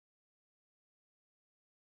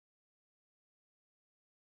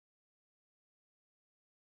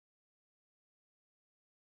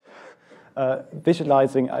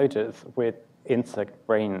visualizing odors with insect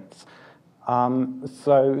brains.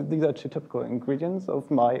 So these are two typical ingredients of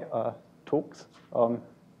my talks.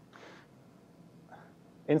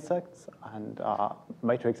 Insects and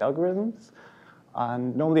matrix algorithms.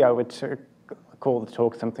 And normally I would call the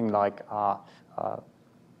talk something like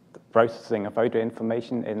the processing of odor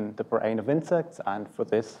information in the brain of insects. And for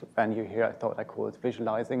this venue here, I thought I'd call it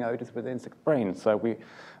visualizing odors with insect brains. So we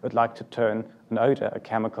would like to turn an odor, a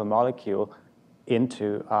chemical molecule,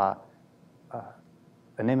 into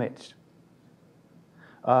an image.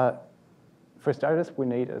 For starters, we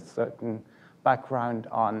need a certain background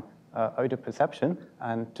on odor perception,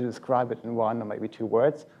 and to describe it in one or maybe two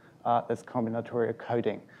words, there's combinatorial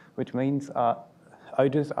coding, which means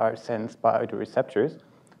odors are sensed by odor receptors,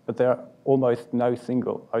 but there are almost no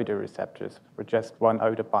single odor receptors, where just one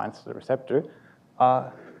odor binds to the receptor.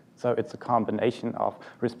 So it's a combination of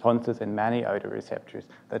responses in many odor receptors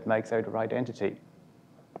that makes odor identity.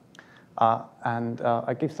 And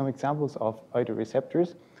I give some examples of odor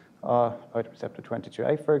receptors. Odor receptor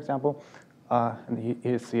 22A, for example. And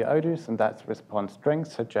here's the odors, and that's response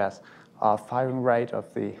strength, such as firing rate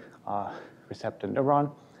of the receptor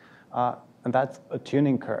neuron. And that's a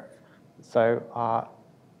tuning curve. So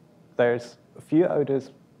there's a few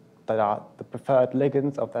odors that are the preferred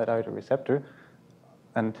ligands of that odor receptor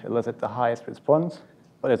and elicit the highest response,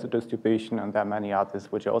 but there's a distribution, and there are many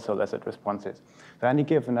others which also elicit responses. So any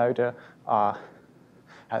given odor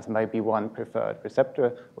has maybe one preferred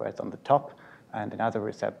receptor where it's on the top, and in other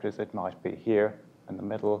receptors it might be here in the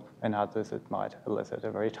middle, in others it might elicit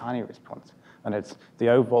a very tiny response. And it's the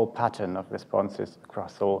overall pattern of responses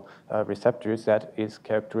across all receptors that is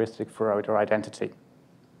characteristic for odor identity.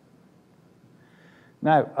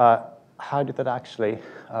 Now, how did that actually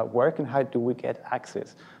work, and how do we get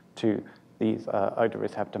access to these odor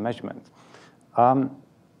receptor measurements?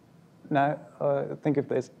 Now, think of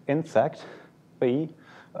this insect, bee,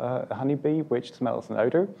 a honeybee, which smells an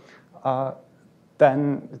odor.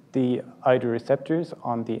 Then the odor receptors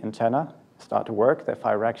on the antenna start to work. They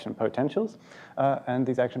fire action potentials, and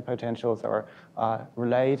these action potentials are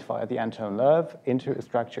relayed via the antennal nerve into a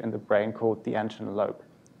structure in the brain called the antennal lobe.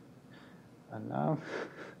 And now,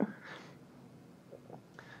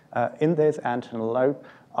 in this antennal lobe,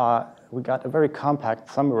 we got a very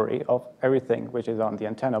compact summary of everything which is on the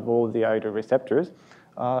antenna of all the odor receptors.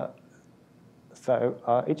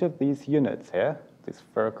 So each of these units here, these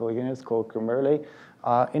spherical units called glomeruli,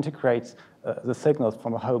 integrates the signals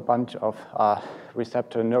from a whole bunch of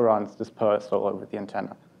receptor neurons dispersed all over the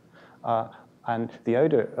antenna. And the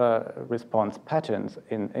odor response patterns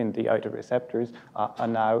in the odor receptors are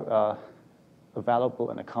now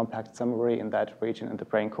available in a compact summary in that region in the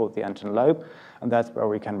brain called the antennal lobe, and that's where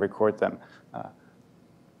we can record them.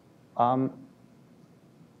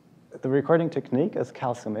 The recording technique is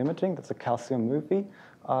calcium imaging. That's a calcium movie.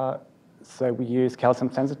 So we use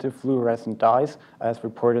calcium-sensitive fluorescent dyes as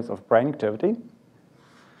reporters of brain activity.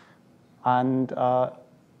 And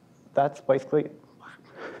that's basically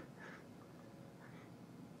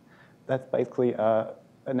a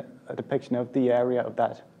depiction of the area of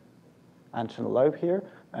that antennal lobe here.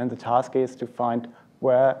 And the task is to find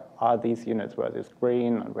where are these units, where there's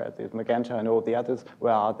green and where there's magenta and all the others,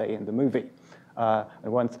 where are they in the movie? And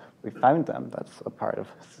once we found them, that's a part of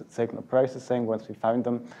signal processing. Once we found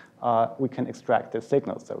them, we can extract the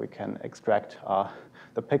signals. So we can extract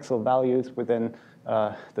the pixel values within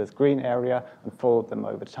this green area and follow them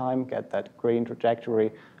over time, get that green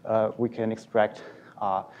trajectory. We can extract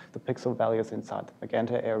the pixel values inside the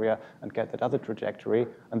magenta area and get that other trajectory.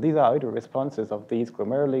 And these are odor responses of these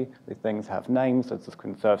glomeruli. These things have names. It's a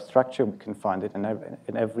conserved structure. We can find it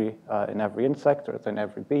in every insect, or it's in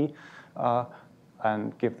every bee.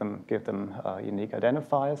 And give them unique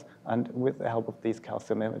identifiers. And with the help of these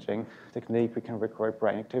calcium imaging technique, we can record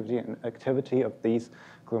brain activity and activity of these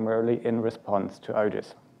glomeruli in response to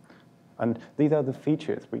odors. And these are the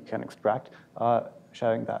features we can extract,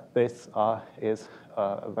 showing that this is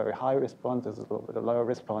a very high response, this is a little bit of lower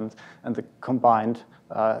response, and the combined,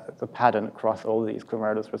 the pattern across all these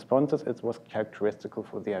glomerulus responses, it was characteristical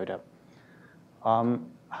for the odor.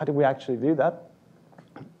 How do we actually do that?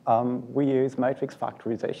 We use matrix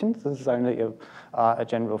factorizations. This is only a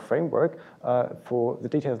general framework. For the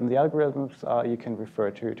details in the algorithms, you can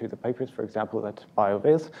refer to the papers, for example, at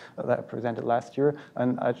BioVis that I presented last year.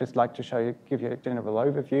 And I'd just like to give you a general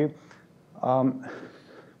overview.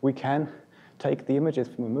 We can take the images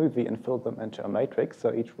from a movie and fill them into a matrix.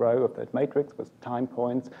 So each row of that matrix with time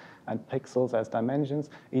points and pixels as dimensions.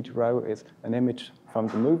 Each row is an image from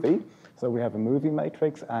the movie. So we have a movie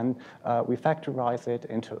matrix, and we factorize it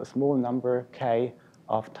into a small number, k,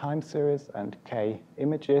 of time series and k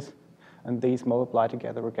images. And these multiply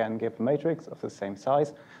together again, give a matrix of the same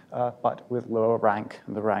size, but with lower rank,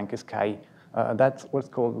 and the rank is k. That's what's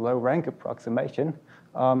called low rank approximation.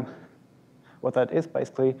 What that is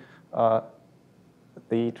basically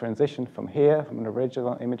the transition from here, from an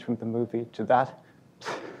original image from the movie, to that,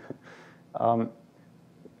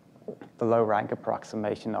 the low rank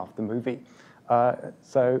approximation of the movie.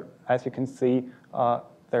 So as you can see,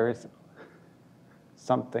 there is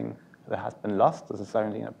something that has been lost. This is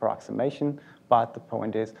only an approximation, but the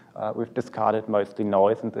point is we've discarded mostly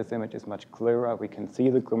noise, and this image is much clearer. We can see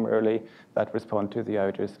the glomeruli that respond to the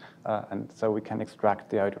odors, and so we can extract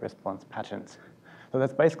the odor response patterns. So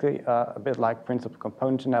that's basically a bit like principal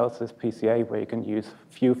component analysis, PCA, where you can use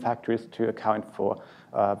few factors to account for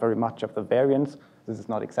very much of the variance. This is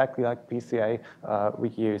not exactly like PCA. We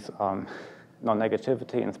use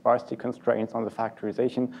non-negativity and sparsity constraints on the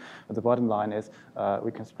factorization. But the bottom line is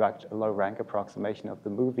we construct a low-rank approximation of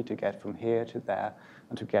the movie to get from here to there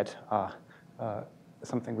and to get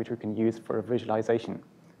something which we can use for a visualization.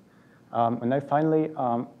 And now finally,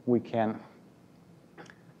 we can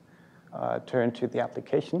turn to the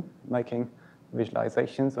application, making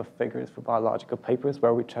visualizations of figures for biological papers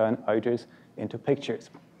where we turn odors into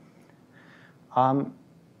pictures.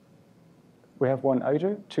 We have one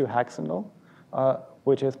odor, 2-hexanol,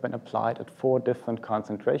 which has been applied at 4 different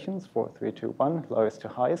concentrations, 4, 3, 2, 1, lowest to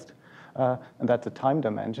highest. And that's a time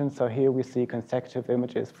dimension. So here we see consecutive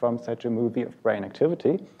images from such a movie of brain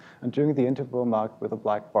activity. And during the interval marked with a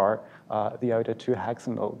black bar, the odor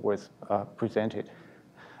 2-hexanol was presented.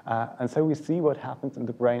 And so we see what happens in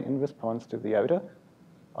the brain in response to the odor.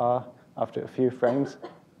 After a few frames,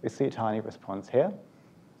 we see a tiny response here.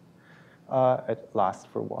 It lasts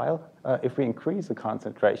for a while. If we increase the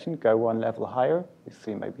concentration, go one level higher, we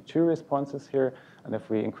see maybe 2 responses here. And if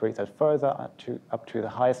we increase that further up to the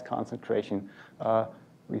highest concentration,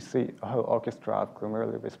 we see a whole orchestra of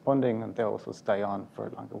glomeruli responding, and they also stay on for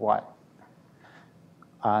a longer while.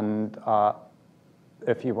 And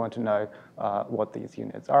if you want to know what these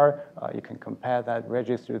units are, you can compare that,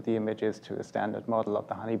 register the images to a standard model of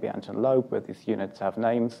the honeybee antelope, where these units have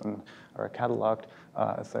names and are cataloged,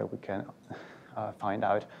 so we can find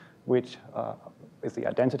out which is the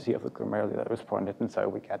identity of the glomeruli that responded, and so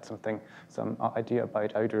we get some idea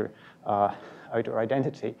about odor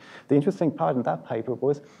identity. The interesting part in that paper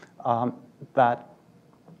was that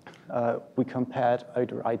we compared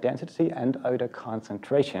odor identity and odor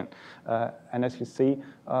concentration. And as you see,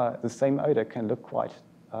 the same odor can look quite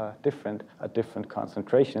different at different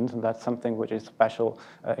concentrations, and that's something which is special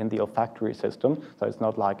in the olfactory system. So it's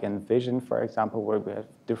not like in vision, for example, where we have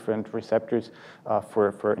different receptors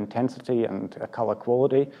for intensity and color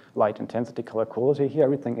quality, light intensity, color quality. Here,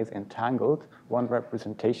 everything is entangled, one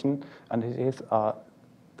representation, and it is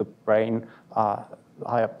the brain,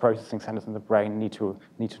 higher processing centers in the brain need to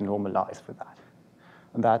normalize for that.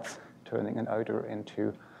 And that's turning an odor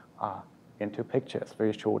into pictures.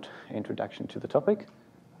 Very short introduction to the topic.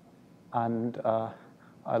 And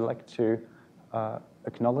I'd like to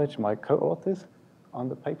acknowledge my co-authors on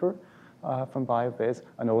the paper from BioVis,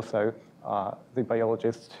 and also the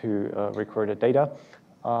biologists who recorded data,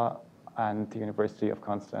 and the University of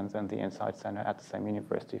Constance and the Insight Center at the same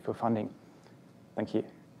university for funding. Thank you.